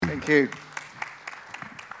Thank you.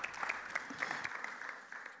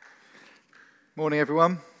 Morning,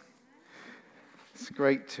 everyone. It's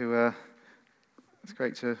great to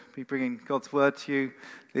be bringing God's word to you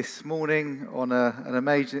this morning on an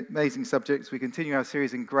amazing subject. We continue our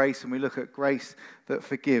series in grace, and we look at grace that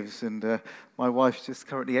forgives. And my wife's just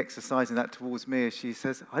currently exercising that towards me as she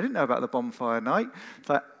says, "I didn't know about the bonfire night." It's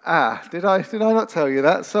like, did I not tell you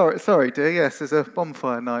that? Sorry, dear. Yes, there's a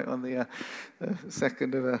bonfire night on the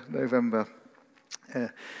 2nd of November.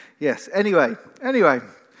 Yes. Anyway,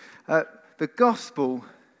 the gospel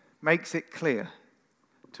makes it clear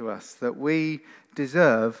to us that we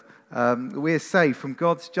deserve, we are saved from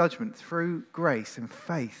God's judgment through grace and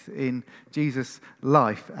faith in Jesus'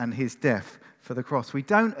 life and his death for the cross. We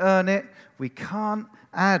don't earn it. We can't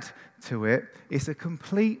add to it. It's a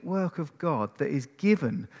complete work of God that is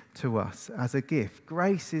given to us as a gift.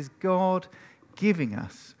 Grace is God giving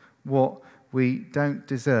us what we don't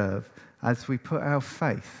deserve as we put our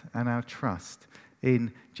faith and our trust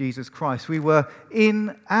in Jesus Christ. We were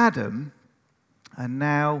in Adam, and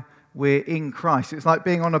now we're in Christ. It's like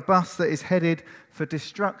being on a bus that is headed for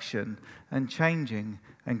destruction and changing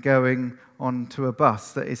and going onto a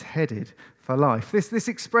bus that is headed for life. This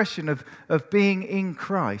expression of being in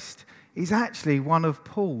Christ is actually one of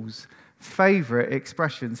Paul's favourite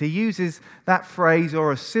expressions. He uses that phrase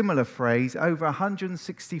or a similar phrase over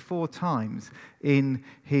 164 times in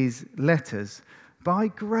his letters. By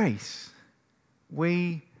grace,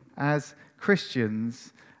 we as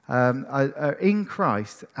Christians are in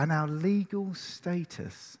Christ, and our legal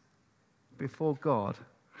status before God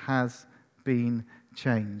has been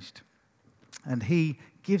changed. And he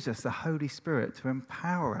gives us the Holy Spirit to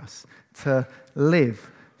empower us to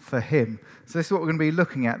live for him. So this is what we're going to be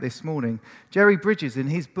looking at this morning. Jerry Bridges, in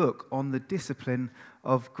his book on the discipline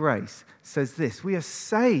of grace, says this: we are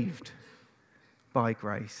saved by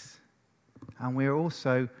grace, and we are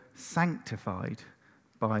also sanctified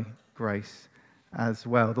by grace as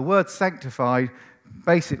well. The word sanctified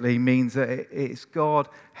basically means that it's God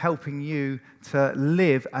helping you to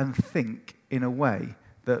live and think in a way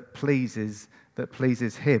that pleases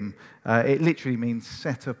him. It literally means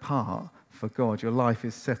set apart for God. Your life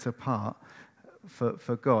is set apart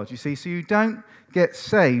for God. You see, so you don't get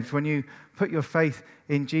saved when you put your faith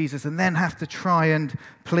in Jesus and then have to try and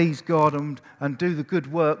please God and do the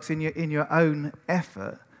good works in your own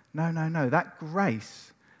effort. No. That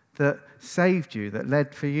grace that saved you, that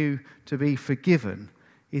led for you to be forgiven,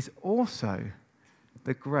 is also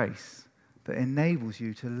the grace that enables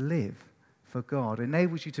you to live for God,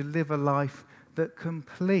 enables you to live a life that can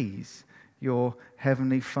please your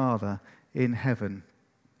Heavenly Father in heaven.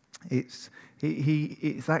 It's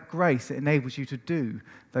that grace that enables you to do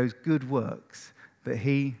those good works that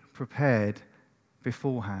he prepared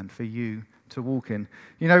beforehand for you to walk in.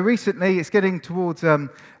 You know, recently it's getting towards autumn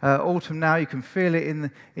now. You can feel it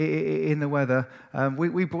in the weather.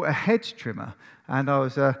 We bought a hedge trimmer, and I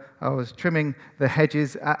was trimming the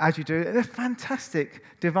hedges as you do. They're fantastic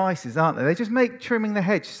devices, aren't they? They just make trimming the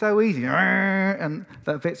hedge so easy. And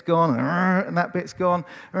that bit's gone, and that bit's gone.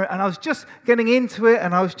 And I was just getting into it,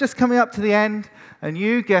 and I was just coming up to the end, and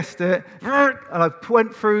you guessed it, and I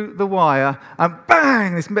went through the wire, and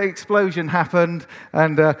bang! This big explosion happened,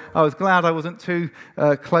 and I was glad I wasn't too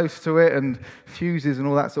close to it, and fuses and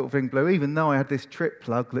all that sort of thing blew, even though I had this trip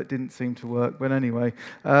plug that didn't seem to work. But anyway,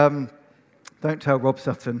 don't tell Rob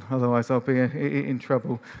Sutton, otherwise I'll be in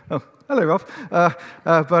trouble. Oh, hello, Rob.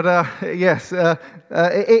 Yes,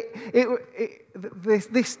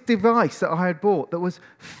 this device that I had bought that was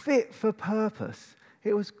fit for purpose,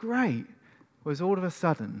 it was great, was all of a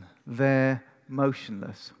sudden there,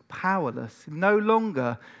 motionless, powerless, no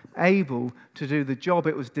longer able to do the job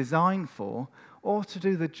it was designed for or to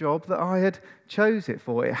do the job that I had chose it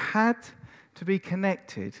for. It had to be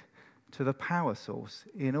connected to the power source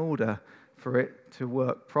in order for it to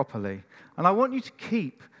work properly. And I want you to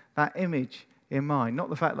keep that image in mind, not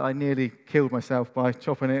the fact that I nearly killed myself by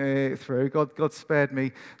chopping it through. God spared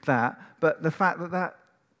me that, but the fact that that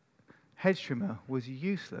hedge trimmer was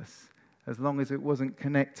useless as long as it wasn't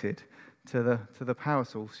connected to the power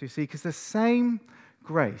source. You see, because the same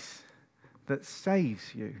grace that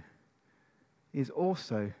saves you is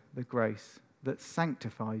also the grace that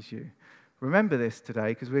sanctifies you. Remember this today,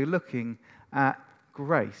 because we're looking at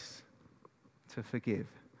grace to forgive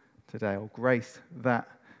today, or grace that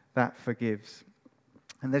forgives.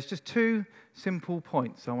 And there's just two simple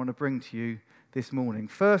points I want to bring to you this morning.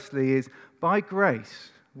 Firstly is, by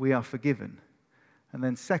grace we are forgiven. And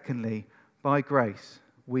then secondly, by grace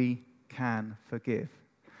we can forgive.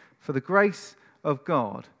 For the grace of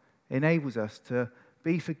God enables us to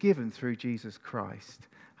be forgiven through Jesus Christ.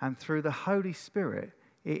 And through the Holy Spirit,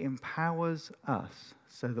 it empowers us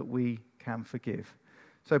so that we can forgive.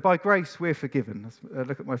 So by grace, we're forgiven. Let's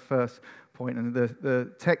look at my first point, and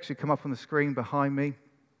the text should come up on the screen behind me.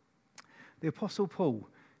 The Apostle Paul,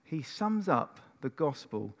 he sums up the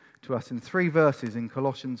gospel to us in 3 verses in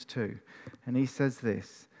Colossians 2. And he says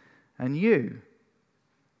this, "And you,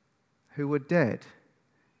 who were dead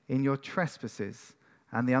in your trespasses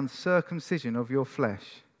and the uncircumcision of your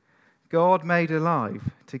flesh, God made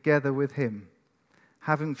alive together with him,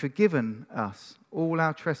 having forgiven us all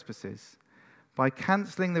our trespasses, by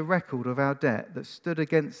cancelling the record of our debt that stood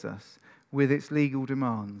against us with its legal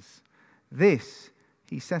demands. This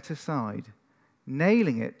he set aside,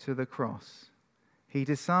 nailing it to the cross. He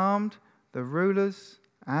disarmed the rulers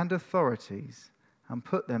and authorities and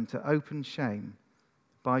put them to open shame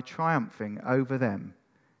by triumphing over them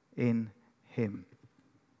in him."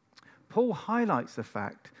 Paul highlights the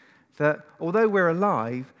fact that although we're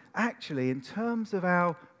alive, actually in terms of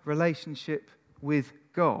our relationship with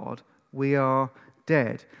God, we are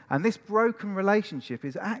dead. And this broken relationship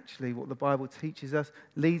is actually what the Bible teaches us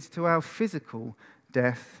leads to our physical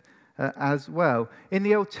death as well. In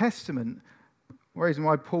the Old Testament, the reason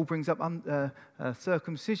why Paul brings up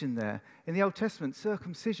circumcision there, in the Old Testament,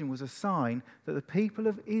 circumcision was a sign that the people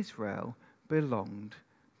of Israel belonged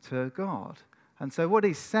to God. And so what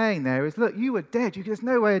he's saying there is, look, you were dead. There's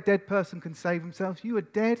no way a dead person can save themselves. You were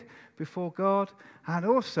dead before God. And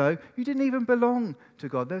also, you didn't even belong to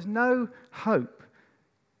God. There's no hope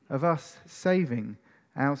of us saving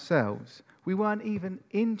ourselves. We weren't even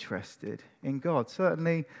interested in God.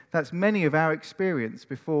 Certainly, that's many of our experience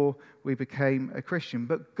before we became a Christian.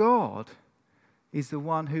 But God is the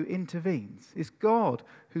one who intervenes. It's God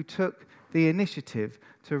who took the initiative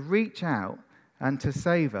to reach out and to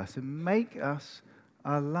save us and make us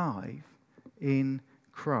alive in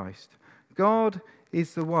Christ. God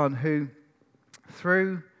is the one who,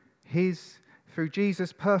 through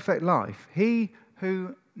Jesus' perfect life, he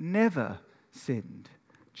who never sinned,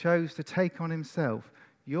 chose to take on himself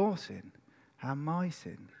your sin and my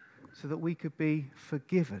sin so that we could be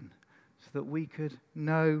forgiven, so that we could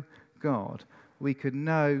know God, we could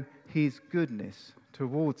know his goodness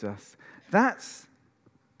towards us. That's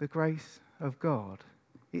the grace of God.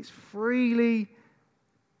 It's freely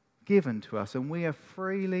given to us, and we are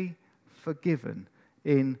freely forgiven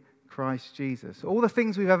in Christ Jesus. All the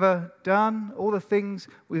things we've ever done, all the things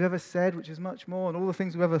we've ever said, which is much more, and all the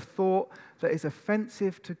things we've ever thought that is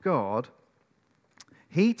offensive to God,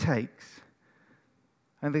 he takes.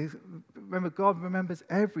 And remember, God remembers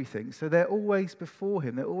everything, so they're always before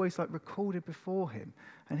him. They're always like recorded before him.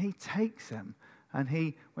 And he takes them, and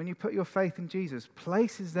he, when you put your faith in Jesus,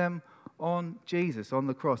 places them on Jesus, on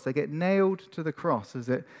the cross. They get nailed to the cross, as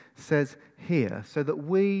it says here, so that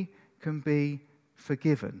we can be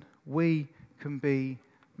forgiven. We can be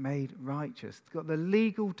made righteous. The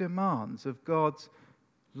legal demands of God's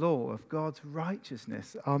law, of God's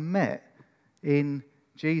righteousness, are met in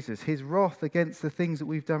Jesus. His wrath against the things that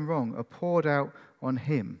we've done wrong are poured out on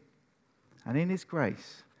him. And in his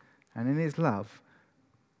grace and in his love,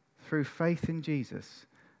 through faith in Jesus,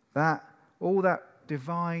 that all that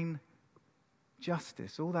divine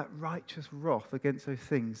justice, all that righteous wrath against those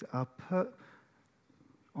things are put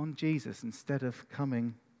on Jesus instead of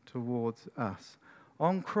coming towards us.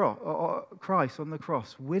 Christ on the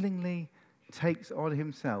cross willingly takes on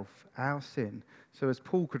himself our sin. So as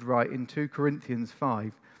Paul could write in 2 Corinthians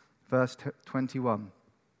 5, verse 21,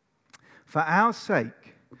 "For our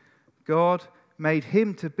sake God made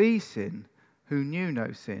him to be sin who knew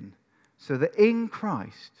no sin, so that in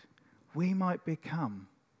Christ we might become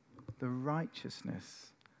the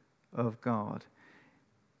righteousness of God."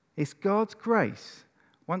 It's God's grace.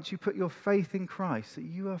 Once you put your faith in Christ, that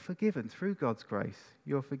you are forgiven through God's grace.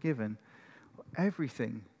 You're forgiven.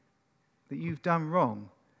 Everything that you've done wrong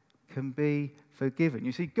can be forgiven.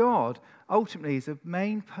 You see, God ultimately is the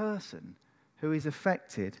main person who is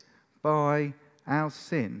affected by our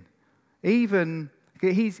sin. Even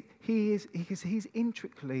he's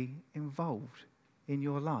intricately involved in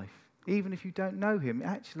your life. Even if you don't know him,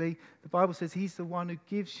 actually, the Bible says he's the one who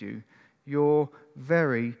gives you your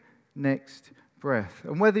very next breath.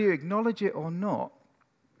 And whether you acknowledge it or not,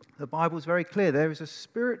 the Bible's very clear. There is a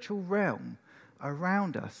spiritual realm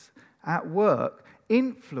around us at work,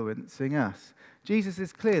 influencing us. Jesus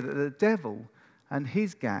is clear that the devil and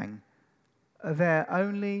his gang are there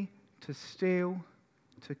only to steal,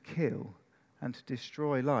 to kill, and to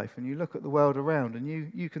destroy life. And you look at the world around and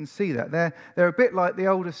you can see that. They're a bit like the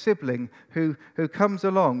older sibling who comes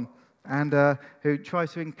along and who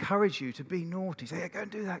tries to encourage you to be naughty. Say, yeah, go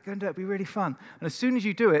and do that, it'll be really fun. And as soon as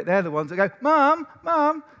you do it, they're the ones that go, Mum,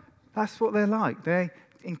 Mum. That's what they're like. They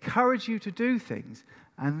encourage you to do things.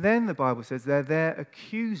 And then the Bible says they're there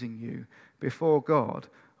accusing you before God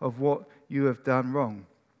of what you have done wrong.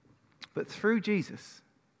 But through Jesus,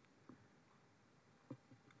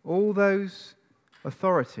 all those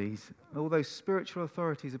authorities, all those spiritual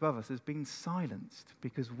authorities above us has been silenced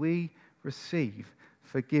because we receive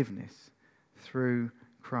forgiveness through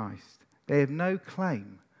Christ. They have no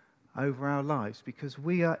claim over our lives because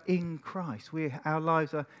we are in Christ. Our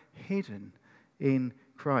lives are hidden in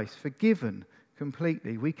Christ, forgiven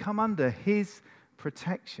completely. We come under His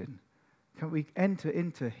protection. We enter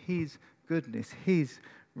into His goodness, His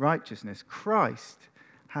righteousness. Christ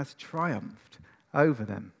has triumphed over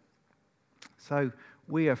them. So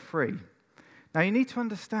we are free. Now you need to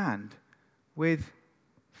understand with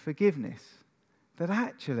forgiveness that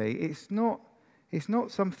actually it's not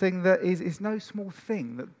something that it's no small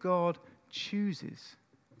thing that God chooses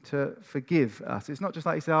to forgive us. It's not just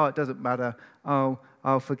like you say, it doesn't matter,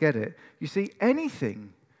 I'll forget it. You see,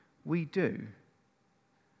 anything we do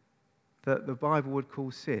that the Bible would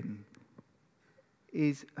call sin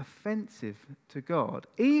is offensive to God,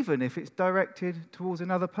 even if it's directed towards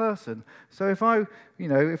another person. So if I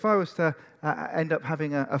was to end up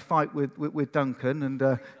having a fight with Duncan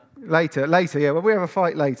and later, yeah, well, we have a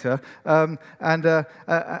fight later, and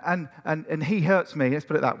he hurts me. Let's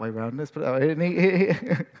put it that way round. Let's put it that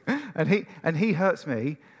way. And he hurts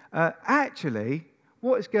me. Actually,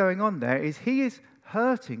 what is going on there is he is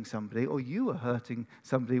hurting somebody, or you are hurting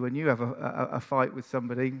somebody when you have a fight with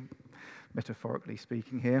somebody. Metaphorically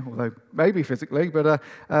speaking here, although maybe physically, but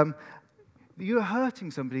you're hurting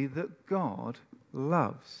somebody that God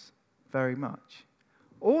loves very much.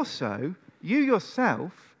 Also, you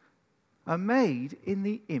yourself are made in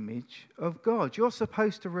the image of God. You're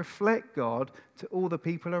supposed to reflect God to all the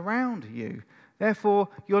people around you. Therefore,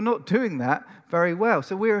 you're not doing that very well.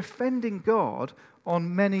 So we're offending God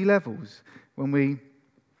on many levels when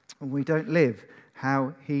we don't live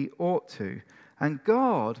how He ought to. And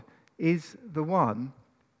God is the one,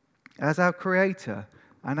 as our creator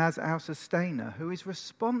and as our sustainer, who is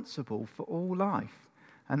responsible for all life.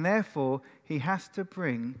 And therefore, He has to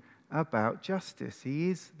bring about justice. He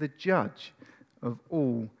is the judge of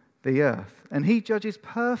all the earth. And He judges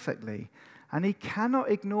perfectly, and He cannot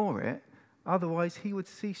ignore it, otherwise He would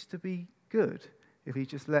cease to be good if He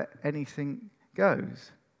just let anything go.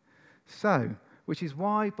 So, which is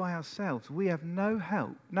why by ourselves we have no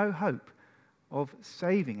hope of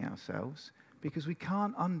saving ourselves, because we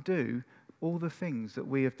can't undo all the things that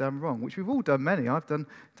we have done wrong, which we've all done many. I've done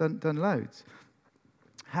loads.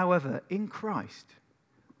 However, in Christ,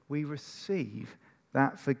 we receive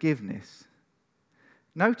that forgiveness.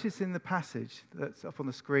 Notice in the passage that's up on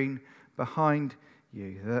the screen behind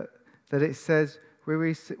you that it says we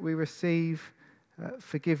receive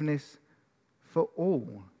forgiveness for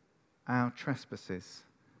all our trespasses.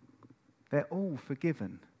 They're all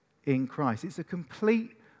forgiven in Christ. It's a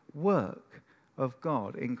complete work of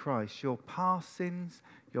God in Christ. Your past sins,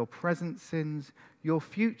 your present sins, your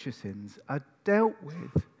future sins are dealt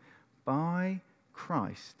with by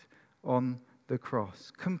Christ on the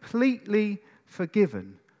cross. Completely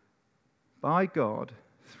forgiven by God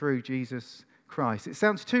through Jesus Christ. It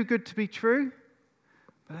sounds too good to be true,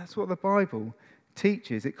 but that's what the Bible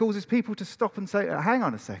teaches. It causes people to stop and say, hang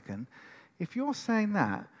on a second, if you're saying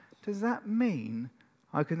that, does that mean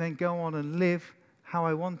I can then go on and live how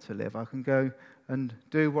I want to live? I can go and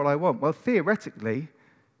do what I want. Well, theoretically,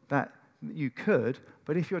 that you could,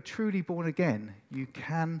 but if you're truly born again, you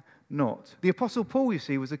cannot. The Apostle Paul, you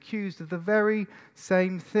see, was accused of the very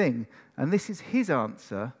same thing, and this is his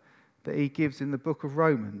answer that he gives in the book of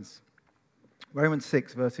Romans. Romans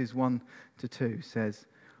 6, verses 1 to 2 says,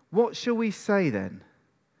 "What shall we say then?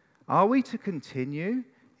 Are we to continue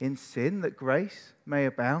in sin that grace may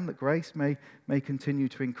abound, that grace may continue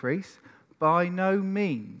to increase? By no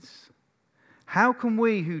means. How can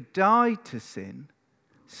we who died to sin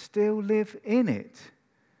still live in it?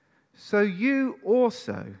 So you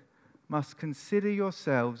also must consider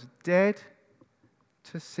yourselves dead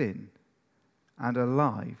to sin and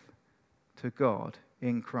alive to God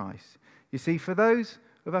in Christ." You see, for those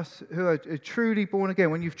of us who are truly born again,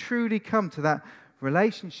 when you've truly come to that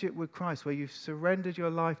relationship with Christ where you've surrendered your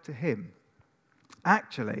life to Him,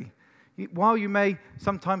 actually, while you may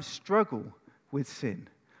sometimes struggle with sin,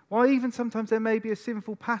 while even sometimes there may be a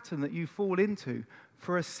sinful pattern that you fall into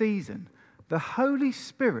for a season, the Holy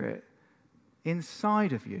Spirit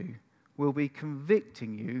inside of you will be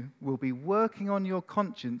convicting you, will be working on your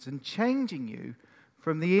conscience and changing you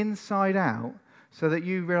from the inside out so that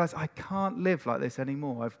you realize, I can't live like this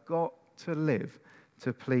anymore. I've got to live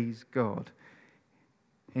to please God.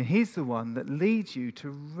 And He's the one that leads you to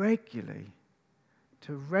regularly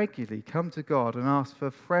come to God and ask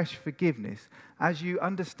for fresh forgiveness as you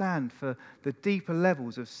understand for the deeper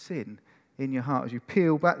levels of sin in your heart. As you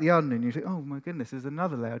peel back the onion, you think, oh my goodness, there's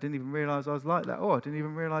another layer. I didn't even realize I was like that. Oh, I didn't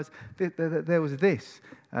even realize that there was this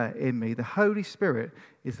in me. The Holy Spirit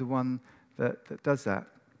is the one that does that.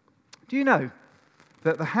 Do you know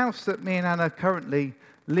that the house that me and Anna currently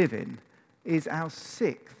live in is our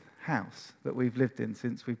 6th house that we've lived in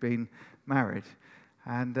since we've been married?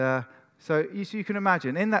 And so you can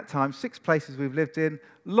imagine, in that time, 6 places we've lived in,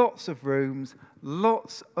 lots of rooms,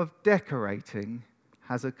 lots of decorating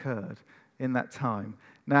has occurred in that time.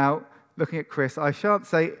 Now, looking at Chris, I shan't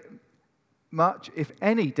say much, if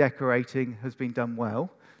any, decorating has been done well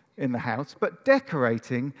in the house, but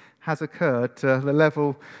decorating has occurred to the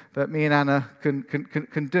level that me and Anna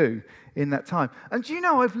can do in that time. And do you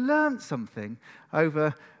know, I've learned something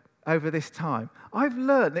over this time. I've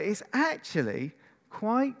learned that it's actually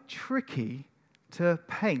quite tricky to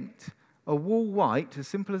paint a wall white, as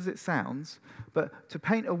simple as it sounds, but to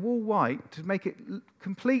paint a wall white, to make it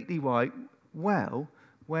completely white, well,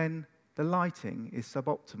 when the lighting is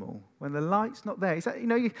suboptimal, when the light's not there.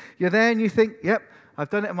 You're there and you think, yep, I've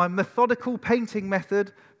done it, and my methodical painting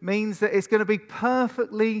method means that it's going to be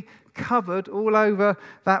perfectly covered all over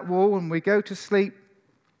that wall, and we go to sleep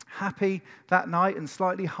happy that night and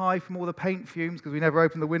slightly high from all the paint fumes because we never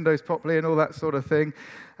opened the windows properly and all that sort of thing.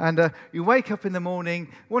 And you wake up in the morning,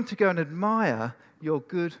 want to go and admire your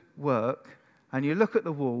good work, and you look at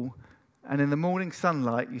the wall, and in the morning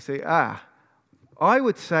sunlight you say, I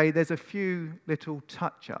would say there's a few little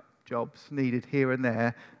touch-up jobs needed here and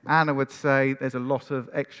there. Anna would say there's a lot of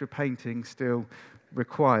extra painting still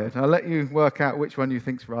required. I'll let you work out which one you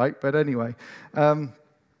think's right, but anyway.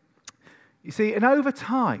 You see, and over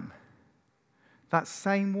time, that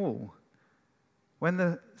same wall, when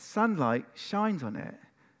the sunlight shines on it,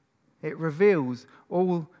 it reveals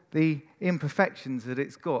all the imperfections that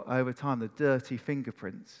it's got over time, the dirty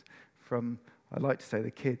fingerprints from, I like to say the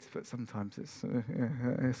kids, but sometimes it's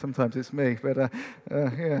me. But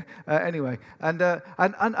anyway, and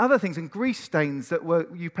other things, and grease stains that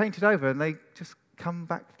you painted over, and they just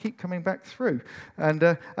keep coming back through, and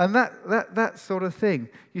that sort of thing.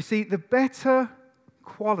 You see, the better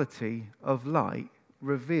quality of light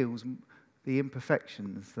reveals the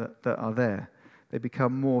imperfections that are there. They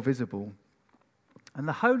become more visible. And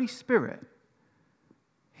the Holy Spirit,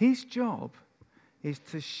 His job is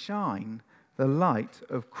to shine the light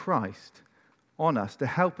of Christ on us, to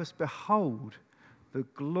help us behold the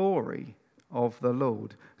glory of the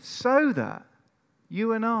Lord, so that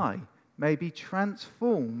you and I may be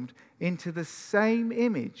transformed into the same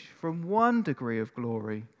image from one degree of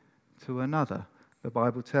glory to another. The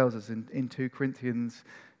Bible tells us in 2 Corinthians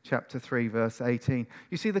chapter 3, verse 18.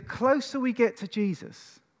 You see, the closer we get to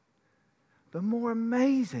Jesus, the more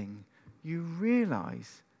amazing you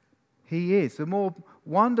realize He is, the more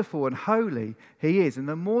wonderful and holy He is, and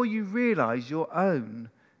the more you realize your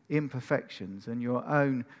own imperfections and your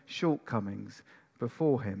own shortcomings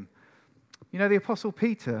before Him. You know, the Apostle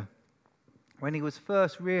Peter, when he was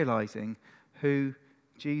first realizing who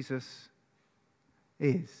Jesus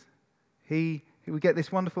is, we get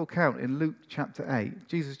this wonderful account in Luke chapter 8.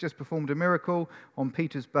 Jesus just performed a miracle on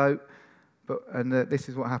Peter's boat, and this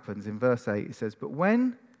is what happens in verse 8. It says, "But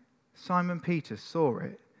when Simon Peter saw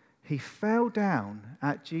it, he fell down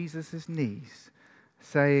at Jesus' knees,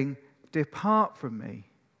 saying, 'Depart from me,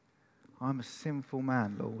 I'm a sinful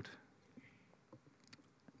man, Lord.'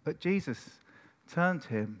 But Jesus turned to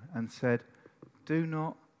him and said, 'Do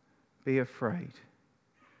not be afraid.'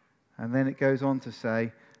 And then it goes on to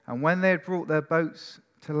say, 'And when they had brought their boats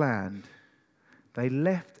to land, they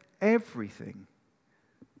left everything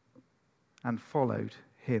and followed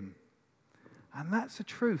him.'" And that's the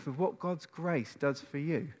truth of what God's grace does for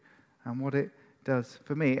you and what it does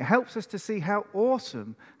for me. It helps us to see how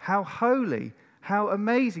awesome, how holy, how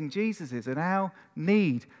amazing Jesus is and our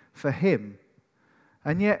need for Him.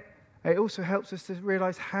 And yet, it also helps us to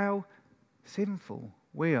realize how sinful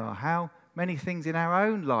we are, how many things in our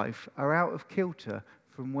own life are out of kilter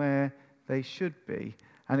from where they should be.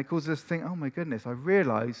 And it causes us to think, oh my goodness, I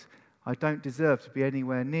realize I don't deserve to be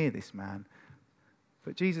anywhere near this man.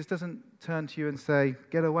 But Jesus doesn't turn to you and say,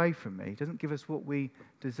 get away from me. He doesn't give us what we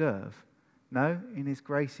deserve. No, in His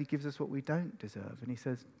grace, He gives us what we don't deserve. And He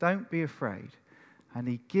says, don't be afraid. And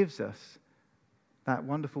He gives us that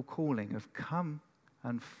wonderful calling of come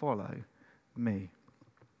and follow me.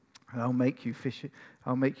 And I'll make you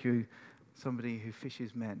somebody who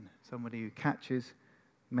fishes men, somebody who catches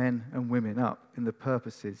men and women up in the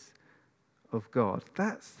purposes of God.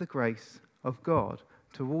 That's the grace of God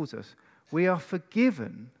towards us. We are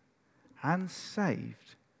forgiven and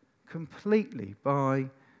saved completely by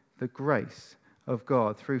the grace of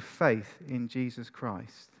God through faith in Jesus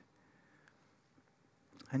Christ.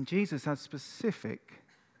 And Jesus has specific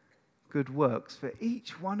good works for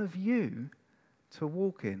each one of you to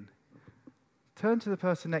walk in. Turn to the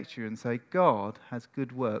person next to you and say, God has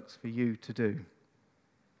good works for you to do.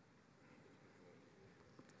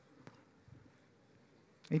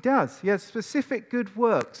 He does. He has specific good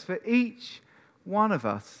works for each one of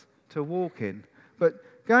us to walk in.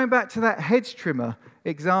 But going back to that hedge trimmer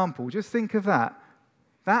example, just think of that.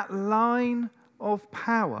 That line of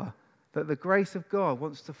power that the grace of God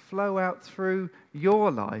wants to flow out through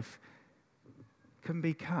your life can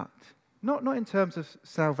be cut. Not in terms of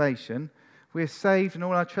salvation. We're saved and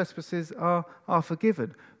all our trespasses are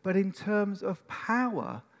forgiven. But in terms of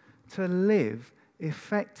power to live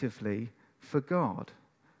effectively for God.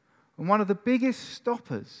 And one of the biggest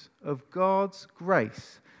stoppers of God's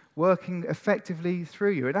grace working effectively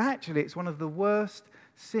through you, and actually it's one of the worst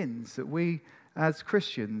sins that we as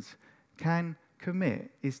Christians can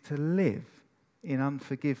commit, is to live in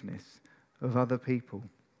unforgiveness of other people.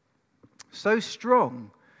 So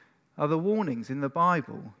strong are the warnings in the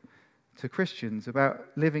Bible to Christians about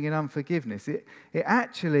living in unforgiveness. It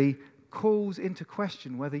actually calls into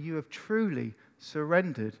question whether you have truly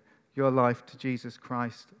surrendered your life to Jesus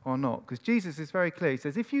Christ or not. Because Jesus is very clear. He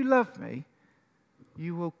says, if you love me,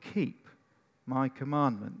 you will keep my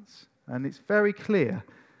commandments. And it's very clear,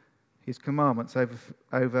 his commandments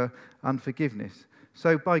over unforgiveness.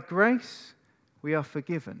 So by grace, we are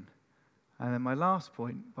forgiven. And then my last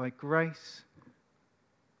point, by grace,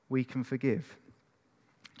 we can forgive.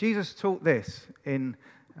 Jesus taught this in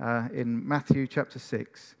Matthew chapter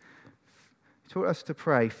 6. He taught us to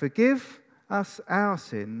pray, forgive us our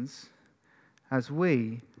sins as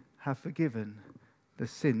we have forgiven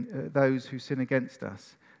those who sin against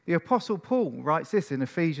us. The Apostle Paul writes this in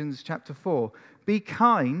Ephesians chapter 4. Be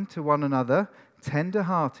kind to one another,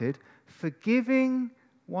 tender-hearted, forgiving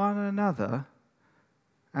one another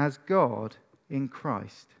as God in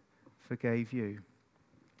Christ forgave you.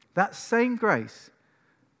 That same grace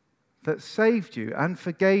that saved you and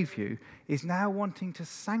forgave you is now wanting to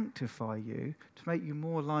sanctify you, to make you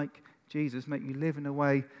more like Jesus, make you live in a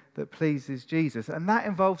way that pleases Jesus. And that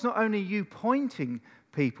involves not only you pointing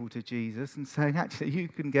people to Jesus and saying, actually, you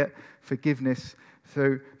can get forgiveness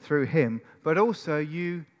through him, but also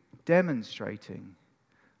you demonstrating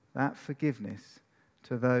that forgiveness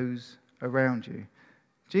to those around you.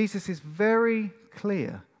 Jesus is very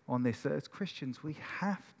clear on this, that as Christians, we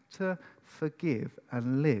have to forgive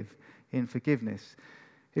and live in forgiveness.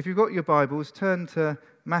 If you've got your Bibles, turn to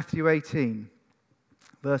Matthew 18.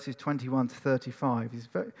 Verses 21 to 35,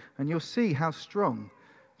 and you'll see how strong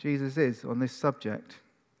Jesus is on this subject.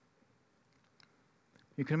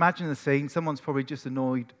 You can imagine the scene. Someone's probably just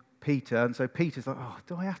annoyed Peter, and so Peter's like, oh,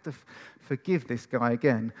 do I have to forgive this guy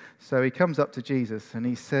again? So he comes up to Jesus, and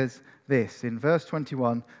he says this in verse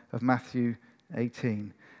 21 of Matthew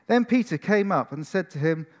 18. Then Peter came up and said to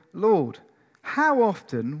him, Lord, how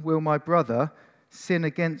often will my brother sin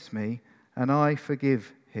against me, and I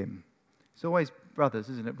forgive him? It's always brothers,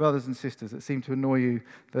 isn't it? Brothers and sisters that seem to annoy you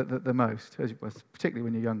the most, particularly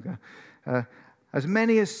when you're younger. As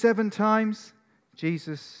many as 7 times,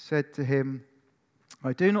 Jesus said to him,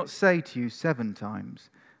 I do not say to you 7 times,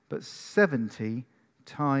 but 70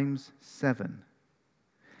 times 7.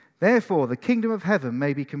 Therefore, the kingdom of heaven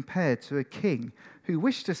may be compared to a king who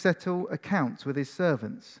wished to settle accounts with his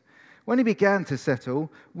servants. When he began to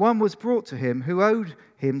settle, one was brought to him who owed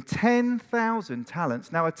him 10,000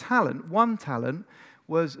 talents. Now, one talent,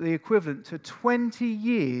 was the equivalent to 20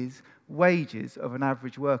 years' wages of an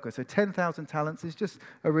average worker. So 10,000 talents is just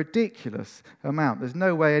a ridiculous amount. There's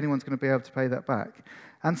no way anyone's going to be able to pay that back.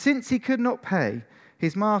 And since he could not pay,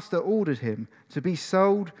 his master ordered him to be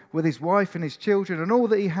sold with his wife and his children and all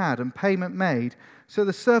that he had, and payment made. So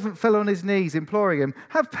the servant fell on his knees, imploring him,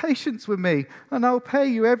 have patience with me, and I'll pay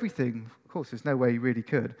you everything. Of course, there's no way he really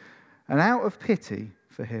could. And out of pity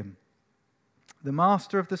for him, the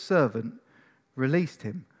master of the servant released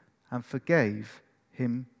him and forgave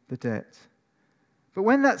him the debt. But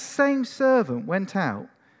when that same servant went out,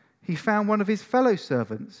 he found one of his fellow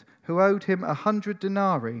servants who owed him 100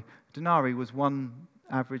 denarii. Denarii was one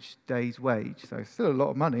average day's wage, so it's still a lot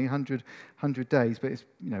of money, 100 days, but it's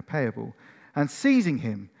payable. And seizing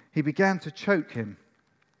him, he began to choke him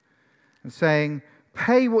and saying,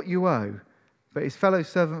 pay what you owe. But his fellow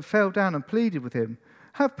servant fell down and pleaded with him,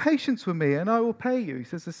 Have patience with me, and I will pay you." He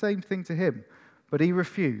says the same thing to him. But he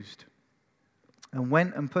refused and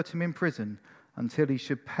went and put him in prison until he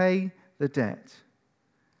should pay the debt.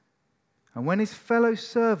 And when his fellow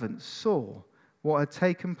servants saw what had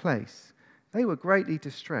taken place, they were greatly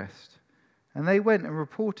distressed, and they went and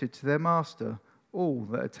reported to their master all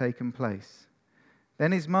that had taken place.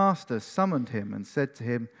 Then his master summoned him and said to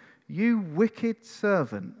him, "You wicked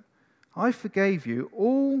servant, I forgave you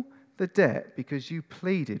all the debt because you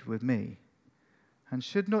pleaded with me. And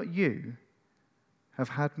should not you have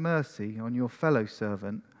had mercy on your fellow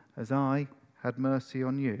servant as I had mercy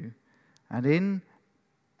on you?" And in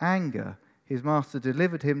anger his master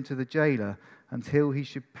delivered him to the jailer until he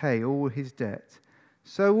should pay all his debt.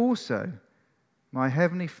 So also my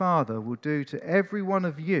heavenly Father will do to every one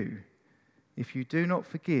of you if you do not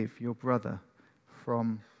forgive your brother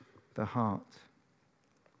from the heart.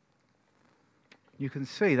 You can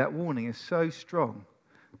see that warning is so strong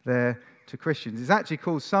there to Christians. It's actually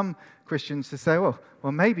caused some Christians to say, well,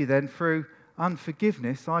 maybe then through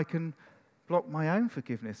unforgiveness I can block my own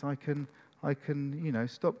forgiveness. I can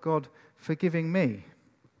stop God forgiving me.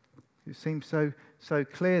 It seems so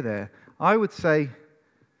clear there. I would say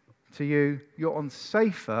to you, you're on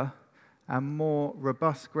safer and more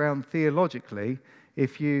robust ground theologically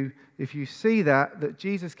if you see that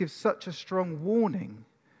Jesus gives such a strong warning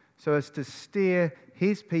so as to steer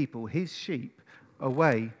his people, his sheep,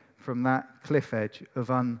 away from that cliff edge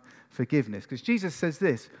of unforgiveness. Because Jesus says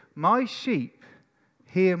this, "My sheep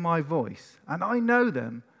hear my voice, and I know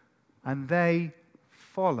them, and they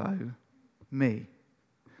follow me."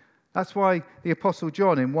 That's why the Apostle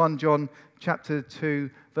John in 1 John chapter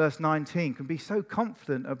 2, verse 19 can be so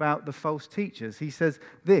confident about the false teachers. He says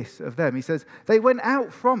this of them. He says, "They went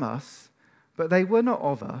out from us, but they were not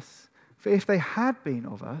of us. For if they had been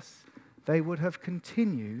of us, they would have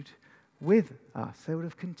continued with us." They would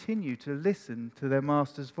have continued to listen to their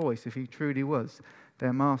master's voice if he truly was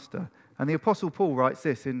their master. And the Apostle Paul writes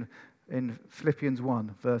this in Philippians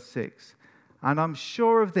 1, verse 6. "And I'm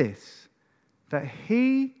sure of this, that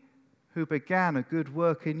he who began a good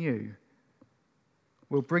work in you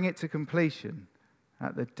will bring it to completion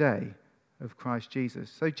at the day of Christ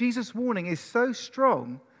Jesus." So Jesus' warning is so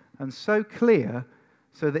strong and so clear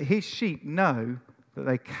so that his sheep know that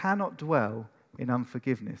they cannot dwell in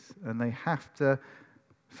unforgiveness and they have to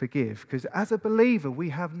forgive. Because as a believer, we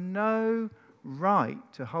have no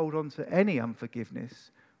right to hold on to any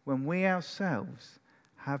unforgiveness when we ourselves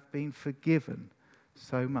have been forgiven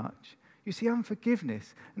so much. You see,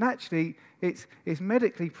 unforgiveness, and actually it's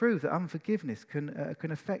medically proved that unforgiveness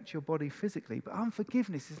can affect your body physically, but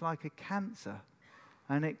unforgiveness is like a cancer,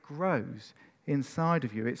 and it grows inside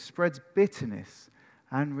of you. It spreads bitterness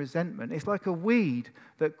and resentment. It's like a weed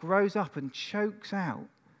that grows up and chokes out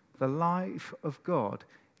the life of God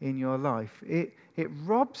in your life. It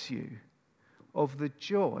robs you of the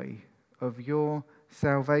joy of your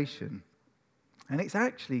salvation. And it's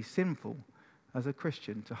actually sinful as a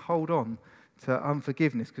Christian to hold on to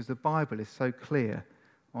unforgiveness because the Bible is so clear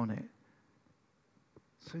on it.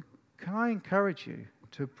 So can I encourage you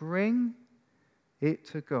to bring it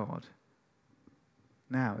to God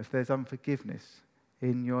now if there's unforgiveness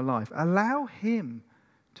in your life? Allow him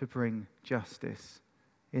to bring justice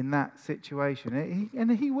in that situation.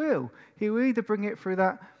 And he will. He will either bring it through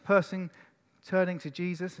that person turning to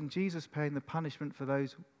Jesus and Jesus paying the punishment for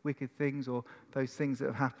those wicked things or those things that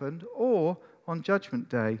have happened, or on Judgment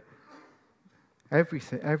Day,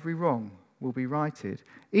 every wrong will be righted.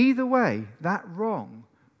 Either way, that wrong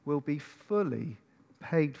will be fully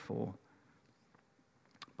paid for.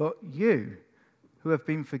 But you, who have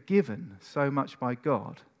been forgiven so much by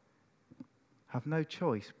God, have no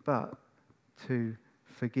choice but to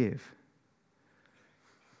forgive.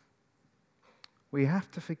 We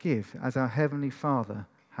have to forgive as our Heavenly Father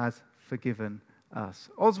has forgiven us.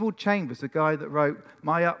 Oswald Chambers, the guy that wrote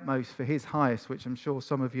My Utmost for His Highest, which I'm sure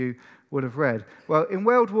some of you would have read. Well, in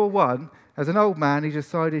World War I, as an old man, he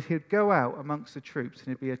decided he'd go out amongst the troops and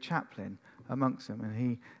he'd be a chaplain amongst them,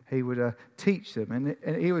 and he would teach them.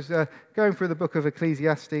 And he was going through the book of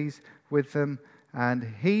Ecclesiastes with them, and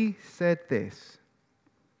he said this.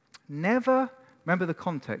 Remember the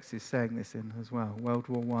context is saying this in as well, World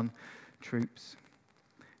War I troops.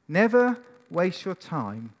 Never waste your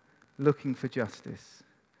time looking for justice.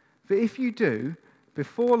 For if you do,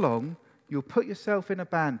 before long, you'll put yourself in a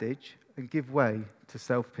bandage and give way to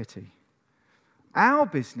self-pity. Our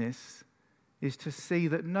business is to see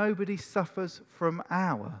that nobody suffers from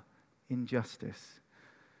our injustice.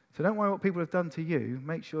 So don't worry what people have done to you.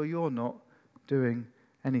 Make sure you're not doing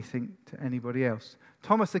anything to anybody else.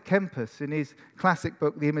 Thomas à Kempis, in his classic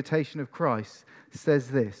book, The Imitation of Christ, says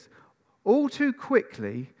this: all too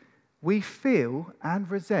quickly, we feel and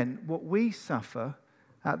resent what we suffer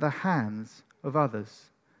at the hands of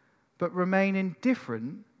others, but remain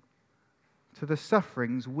indifferent to the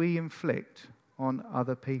sufferings we inflict on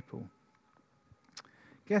other people.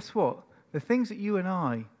 Guess what? The things that you and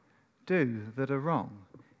I do that are wrong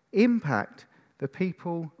impact the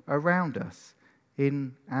people around us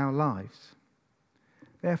in our lives.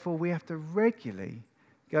 Therefore, we have to regularly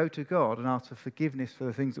go to God and ask for forgiveness for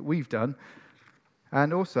the things that we've done,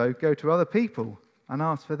 and also go to other people and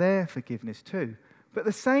ask for their forgiveness too. But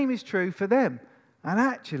the same is true for them. And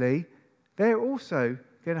actually, they're also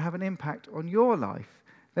going to have an impact on your life.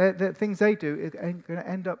 The things they do are going to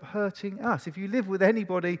end up hurting us. If you live with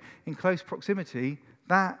anybody in close proximity,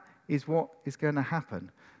 that is what is going to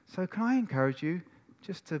happen. So can I encourage you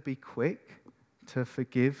just to be quick to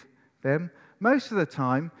forgive them? Most of the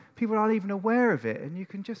time, people aren't even aware of it, and you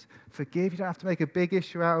can just forgive. You don't have to make a big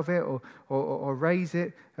issue out of it or raise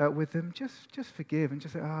it with them. Just forgive and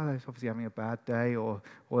just say, oh, they're obviously having a bad day, or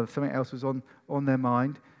something else was on their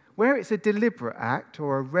mind. Where it's a deliberate act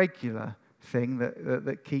or a regular thing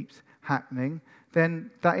that keeps happening,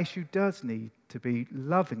 then that issue does need to be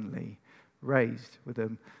lovingly raised with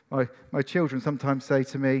them. My children sometimes say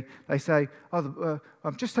to me, they say,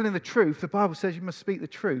 I'm just telling the truth. The Bible says you must speak the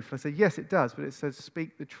truth. I say, yes, it does, but it says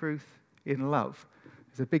speak the truth in love.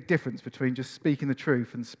 There's a big difference between just speaking the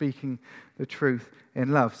truth and speaking the truth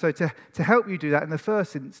in love. So to help you do that, in the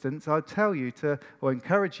first instance, I'd tell you or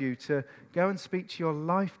encourage you to go and speak to your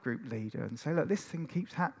life group leader and say, look, this thing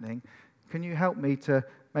keeps happening. Can you help me to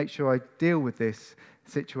make sure I deal with this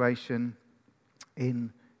situation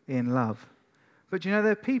in love? But you know,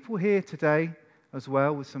 there are people here today as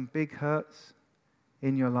well with some big hurts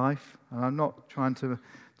in your life. And I'm not trying to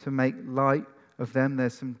make light of them.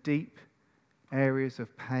 There's some deep areas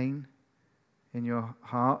of pain in your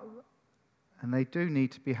heart, and they do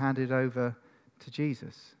need to be handed over to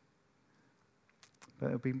Jesus. But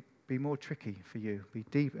it'll be more tricky for you.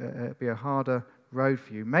 It'll be a harder road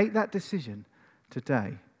for you. Make that decision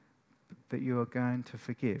today that you are going to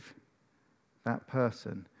forgive that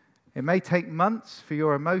person. It may take months for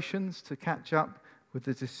your emotions to catch up with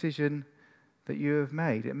the decision that you have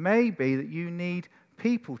made. It may be that you need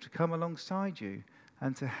people to come alongside you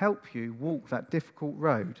and to help you walk that difficult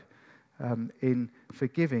road in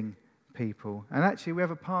forgiving people. And actually, we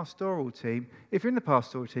have a pastoral team. If you're in the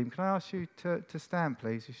pastoral team, can I ask you to stand,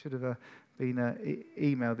 please? You should have been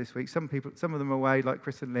emailed this week. Some of them are away, like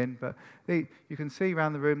Chris and Lynn, but you can see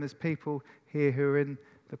around the room there's people here who are in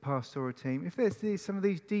the pastoral team. If there's some of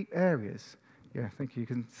these deep areas, I think you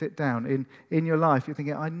can sit down in your life. You're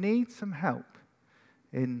thinking, I need some help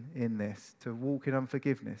in this to walk in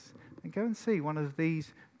unforgiveness. And go and see one of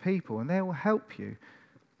these people, and they will help you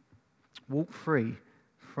walk free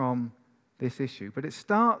from this issue. But it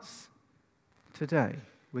starts today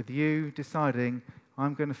with you deciding,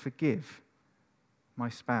 I'm going to forgive my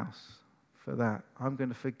spouse for that. I'm going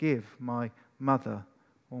to forgive my mother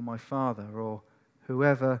or my father or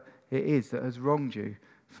whoever it is that has wronged you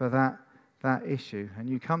for that issue. And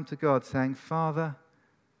you come to God saying, Father,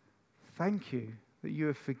 thank you that you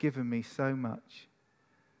have forgiven me so much.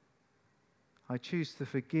 I choose to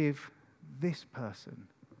forgive this person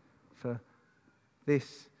for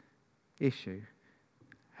this issue.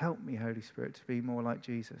 Help me, Holy Spirit, to be more like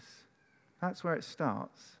Jesus. That's where it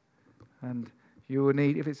starts. And you will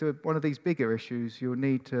need, if it's one of these bigger issues, you'll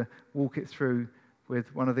need to walk it through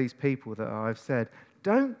with one of these people that I've said.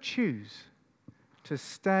 Don't choose to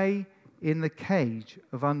stay in the cage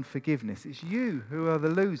of unforgiveness. It's you who are the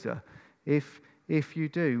loser if you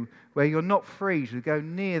do, where you're not free to go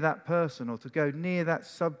near that person or to go near that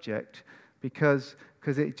subject because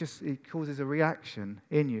it causes a reaction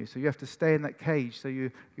in you. So you have to stay in that cage so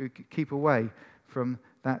you keep away from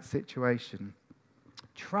that situation.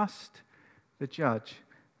 Trust the judge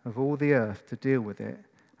of all the earth to deal with it,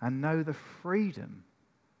 and know the freedom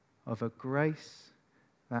of a grace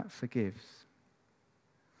that forgives.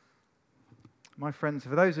 My friends,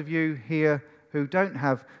 for those of you here who don't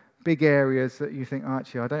have big areas that you think,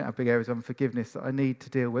 actually, I don't have big areas of unforgiveness that I need to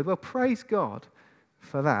deal with, well, praise God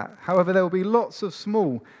for that. However, there will be lots of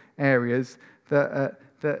small areas that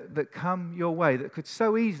come your way that could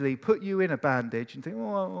so easily put you in a bandage and think,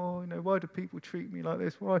 why do people treat me like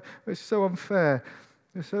this? Why? It's so unfair.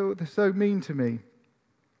 They're so mean to me.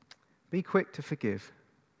 Be quick to forgive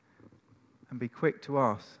and be quick to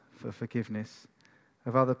ask for forgiveness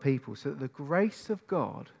of other people so that the grace of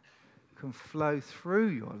God can flow through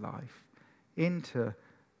your life into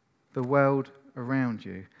the world around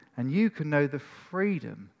you, and you can know the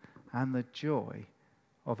freedom and the joy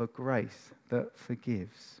of a grace that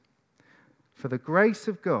forgives. For the grace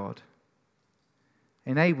of God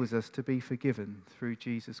enables us to be forgiven through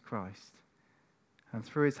Jesus Christ. And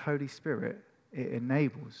through his Holy Spirit, it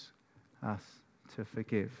enables us to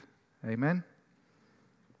forgive. Amen?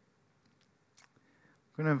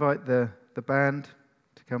 I'm going to invite the band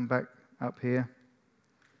to come back up here.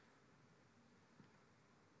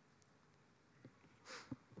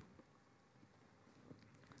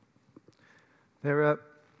 There are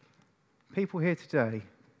people here today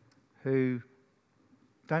who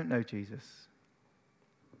don't know Jesus.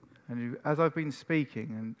 And who, as I've been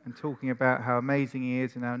speaking and talking about how amazing he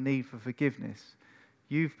is and our need for forgiveness,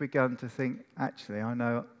 you've begun to think, actually, I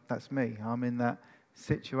know that's me. I'm in that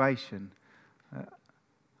situation.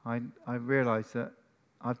 I realise that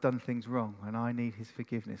I've done things wrong and I need his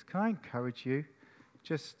forgiveness. Can I encourage you?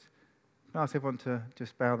 Can I ask everyone to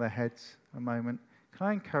just bow their heads a moment? Can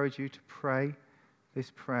I encourage you to pray this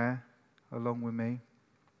prayer along with me?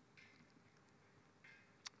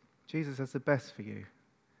 Jesus has the best for you.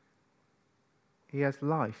 He has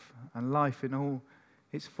life, and life in all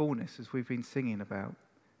its fullness, as we've been singing about.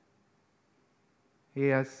 He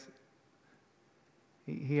has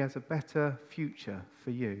a better future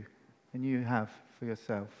for you than you have for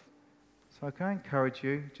yourself. So I can encourage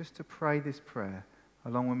you just to pray this prayer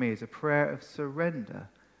along with me as a prayer of surrender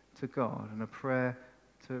to God and a prayer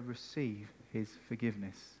to receive his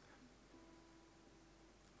forgiveness.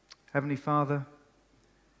 Heavenly Father,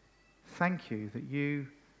 thank you that you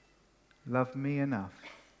love me enough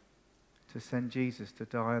to send Jesus to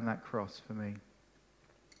die on that cross for me.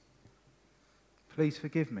 Please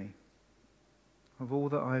forgive me of all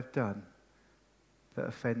that I have done that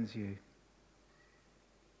offends you.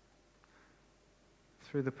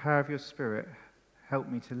 Through the power of your Spirit, help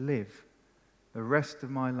me to live the rest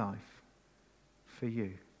of my life for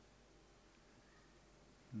you.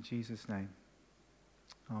 In Jesus' name,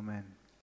 amen.